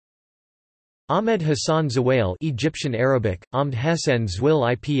Ahmed Hassan Zewail, Egyptian Arabic, Ahmed Hassan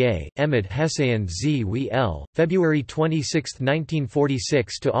Zewail IPA, Ahmed Hassan Zewail, February 26,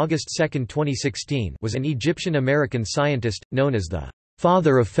 1946 to August 2, 2016, was an Egyptian-American scientist, known as the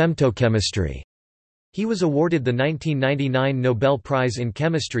father of femtochemistry. He was awarded the 1999 Nobel Prize in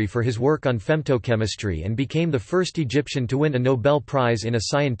Chemistry for his work on femtochemistry and became the first Egyptian to win a Nobel Prize in a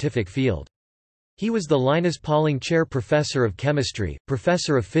scientific field. He was the Linus Pauling Chair Professor of Chemistry,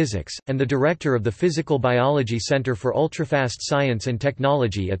 Professor of Physics, and the Director of the Physical Biology Center for Ultrafast Science and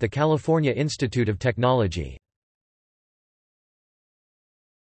Technology at the California Institute of Technology.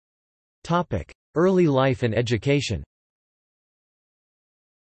 Early life and education.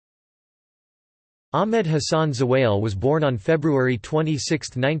 Ahmed Hassan Zewail was born on February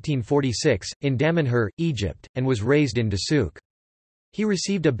 26, 1946, in Damanhur, Egypt, and was raised in Dusuk. He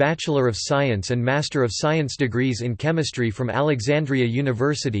received a Bachelor of Science and Master of Science degrees in chemistry from Alexandria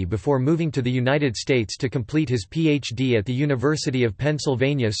University before moving to the United States to complete his Ph.D. at the University of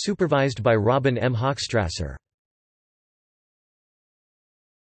Pennsylvania, supervised by Robin M. Hochstrasser.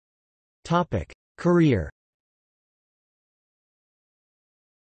 Career.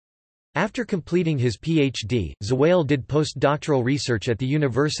 After completing his Ph.D., Zewail did postdoctoral research at the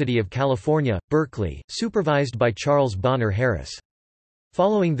University of California, Berkeley, supervised by Charles Bonner Harris.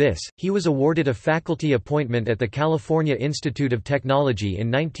 Following this, he was awarded a faculty appointment at the California Institute of Technology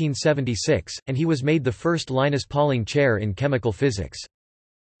in 1976, and he was made the first Linus Pauling Chair in Chemical Physics.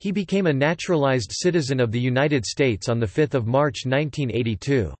 He became a naturalized citizen of the United States on 5 March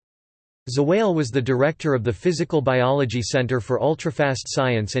 1982. Zewail was the director of the Physical Biology Center for Ultrafast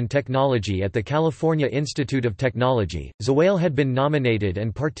Science and Technology at the California Institute of Technology. Zewail had been nominated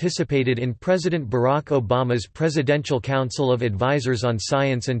and participated in President Barack Obama's Presidential Council of Advisors on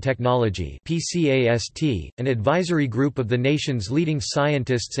Science and Technology (PCAST), an advisory group of the nation's leading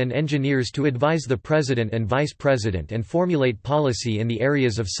scientists and engineers to advise the president and vice president and formulate policy in the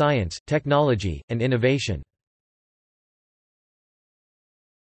areas of science, technology, and innovation.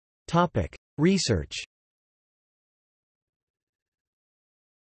 Research.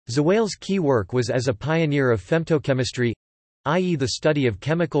 Zewail's key work was as a pioneer of femtochemistry, i.e. the study of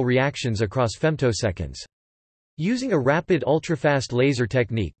chemical reactions across femtoseconds. Using a rapid ultrafast laser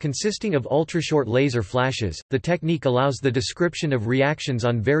technique consisting of ultrashort laser flashes, the technique allows the description of reactions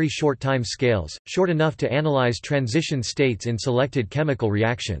on very short time scales, short enough to analyze transition states in selected chemical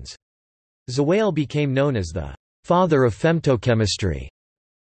reactions. Zewail became known as the father of femtochemistry.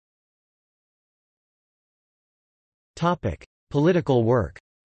 Political work.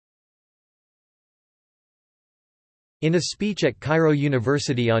 In a speech at Cairo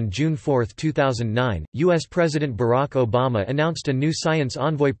University on June 4, 2009, U.S. President Barack Obama announced a new science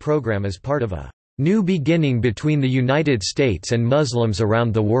envoy program as part of a new beginning between the United States and Muslims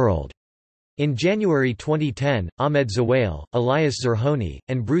around the world. In January 2010, Ahmed Zewail, Elias Zerhouni,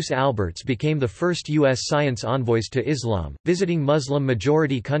 and Bruce Alberts became the first U.S. science envoys to Islam, visiting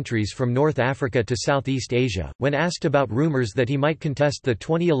Muslim-majority countries from North Africa to Southeast Asia. When asked about rumors that he might contest the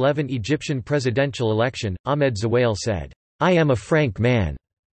 2011 Egyptian presidential election, Ahmed Zewail said, "I am a frank man.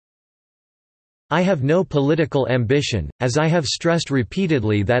 I have no political ambition, as I have stressed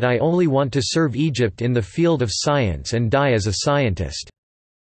repeatedly that I only want to serve Egypt in the field of science and die as a scientist."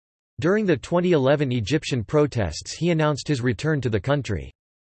 During the 2011 Egyptian protests, he announced his return to the country.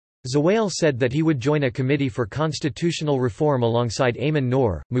 Zewail said that he would join a committee for constitutional reform alongside Ayman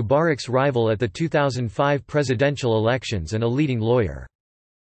Noor, Mubarak's rival at the 2005 presidential elections and a leading lawyer.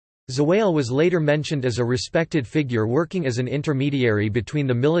 Zewail was later mentioned as a respected figure working as an intermediary between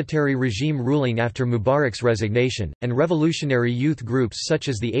the military regime ruling after Mubarak's resignation, and revolutionary youth groups such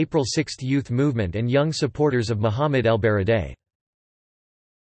as the April 6 Youth Movement and young supporters of Mohammed el-Baradei.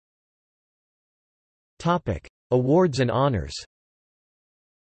 Awards and honors.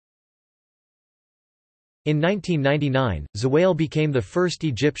 In 1999, Zewail became the first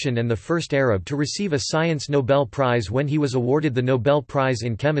Egyptian and the first Arab to receive a Science Nobel Prize when he was awarded the Nobel Prize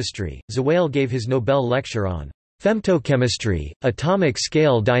in Chemistry. Zewail gave his Nobel lecture on femtochemistry, atomic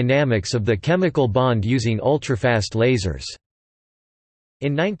scale dynamics of the chemical bond using ultrafast lasers.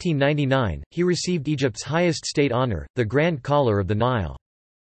 In 1999, he received Egypt's highest state honor, the Grand Collar of the Nile.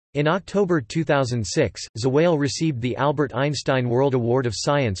 In October 2006, Zewail received the Albert Einstein World Award of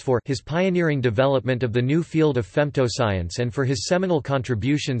Science for his pioneering development of the new field of femtoscience and for his seminal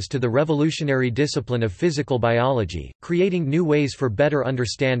contributions to the revolutionary discipline of physical biology, creating new ways for better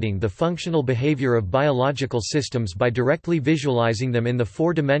understanding the functional behavior of biological systems by directly visualizing them in the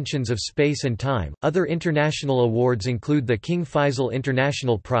four dimensions of space and time. Other international awards include the King Faisal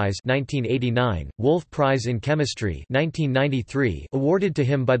International Prize 1989, Wolf Prize in Chemistry 1993, awarded to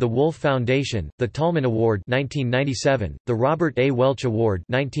him by the Wolf Foundation, the Tolman Award 1997, the Robert A. Welch Award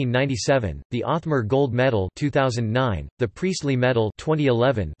 1997, the Othmer Gold Medal 2009, the Priestley Medal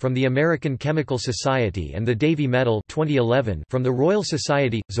 2011 from the American Chemical Society and the Davy Medal 2011 from the Royal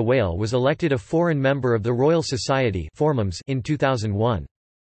Society. Zewail was elected a foreign member of the Royal Society in 2001.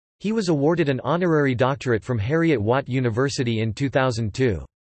 He was awarded an honorary doctorate from Heriot-Watt University in 2002.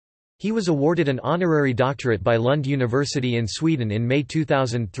 He was awarded an honorary doctorate by Lund University in Sweden in May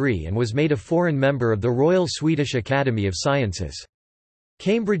 2003 and was made a foreign member of the Royal Swedish Academy of Sciences.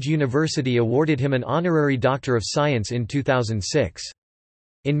 Cambridge University awarded him an honorary Doctor of Science in 2006.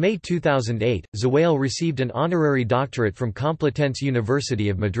 In May 2008, Zewail received an honorary doctorate from Complutense University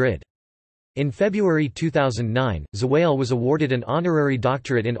of Madrid. In February 2009, Zewail was awarded an honorary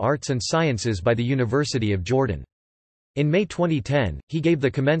doctorate in Arts and Sciences by the University of Jordan. In May 2010, he gave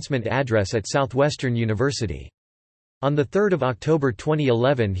the commencement address at Southwestern University. On 3 October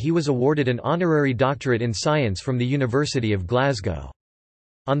 2011 he was awarded an honorary doctorate in science from the University of Glasgow.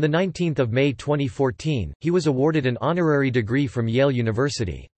 On 19 May 2014, he was awarded an honorary degree from Yale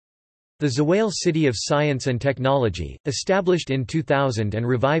University. The Zewail City of Science and Technology, established in 2000 and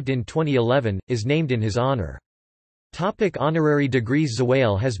revived in 2011, is named in his honor. Honorary degrees.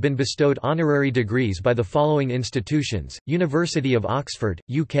 Zewail has been bestowed honorary degrees by the following institutions: University of Oxford,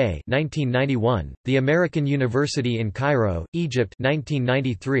 UK 1991, the American University in Cairo, Egypt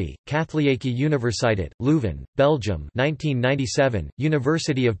 1993, Katholieke Universiteit, Leuven, Belgium 1997,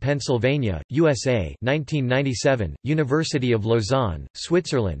 University of Pennsylvania, USA 1997, University of Lausanne,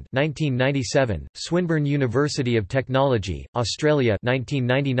 Switzerland 1997, Swinburne University of Technology, Australia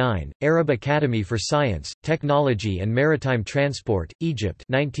 1999, Arab Academy for Science, Technology and Maritime Transport, Egypt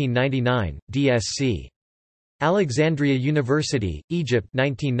 1999, DSc. Alexandria University, Egypt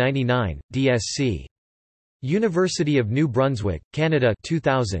 1999, DSc. University of New Brunswick, Canada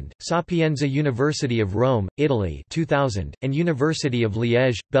 2000, Sapienza University of Rome, Italy 2000, and University of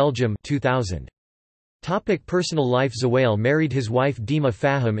Liège, Belgium 2000. Personal life. Zewail married his wife Dima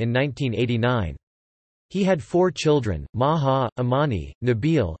Fahim in 1989. He had 4 children, Maha, Amani,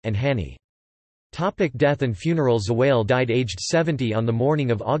 Nabil, and Hani. Death and funeral. Zewail died aged 70 on the morning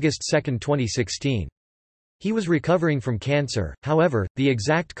of August 2, 2016. He was recovering from cancer, however, the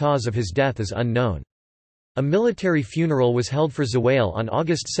exact cause of his death is unknown. A military funeral was held for Zewail on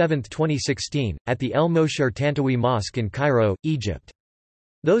August 7, 2016, at the El Mosher Tantawi Mosque in Cairo, Egypt.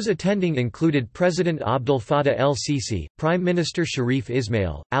 Those attending included President Abdel Fattah el-Sisi, Prime Minister Sharif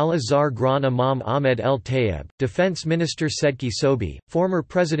Ismail, Al-Azhar Gran Imam Ahmed el-Tayeb, Defense Minister Sedki Sobi, former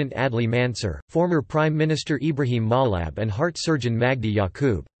President Adli Mansur, former Prime Minister Ibrahim Malab and heart surgeon Magdi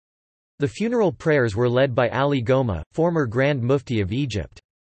Yaqub. The funeral prayers were led by Ali Goma, former Grand Mufti of Egypt.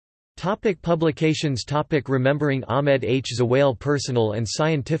 Publications. Remembering Ahmed H. Zewail. Personal and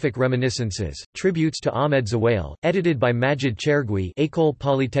Scientific Reminiscences, Tributes to Ahmed Zewail, edited by Majid Chergui, École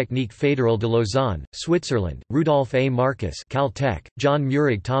Polytechnique Fédérale de Lausanne, Switzerland, Rudolf A. Marcus, Caltech, John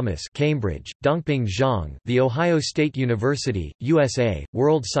Murig Thomas, Cambridge, Dongping Zhang, The Ohio State University, USA,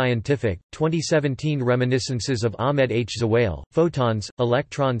 World Scientific, 2017. Reminiscences of Ahmed H. Zewail, Photons,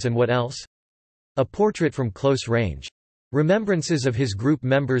 Electrons and What Else? A Portrait from Close Range. Remembrances of his group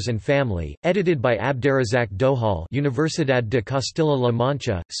members and family, edited by Abderrazak Dohal, Universidad de Castilla-La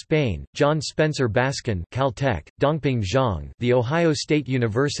Mancha, Spain, John Spencer Baskin, Caltech, Dongping Zhang, The Ohio State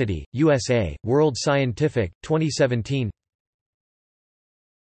University, USA, World Scientific, 2017.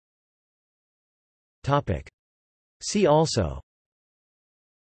 Topic. See also: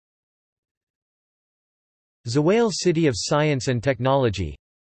 Zewail City of Science and Technology,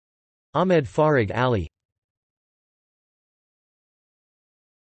 Ahmed Farag Ali.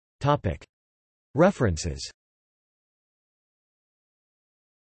 References.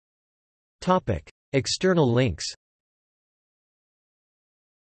 External links.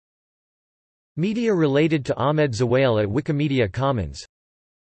 Media related to Ahmed Zewail at Wikimedia Commons.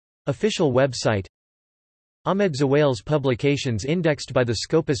 Official website. Ahmed Zewail's publications indexed by the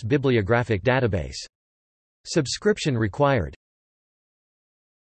Scopus Bibliographic Database. Subscription required.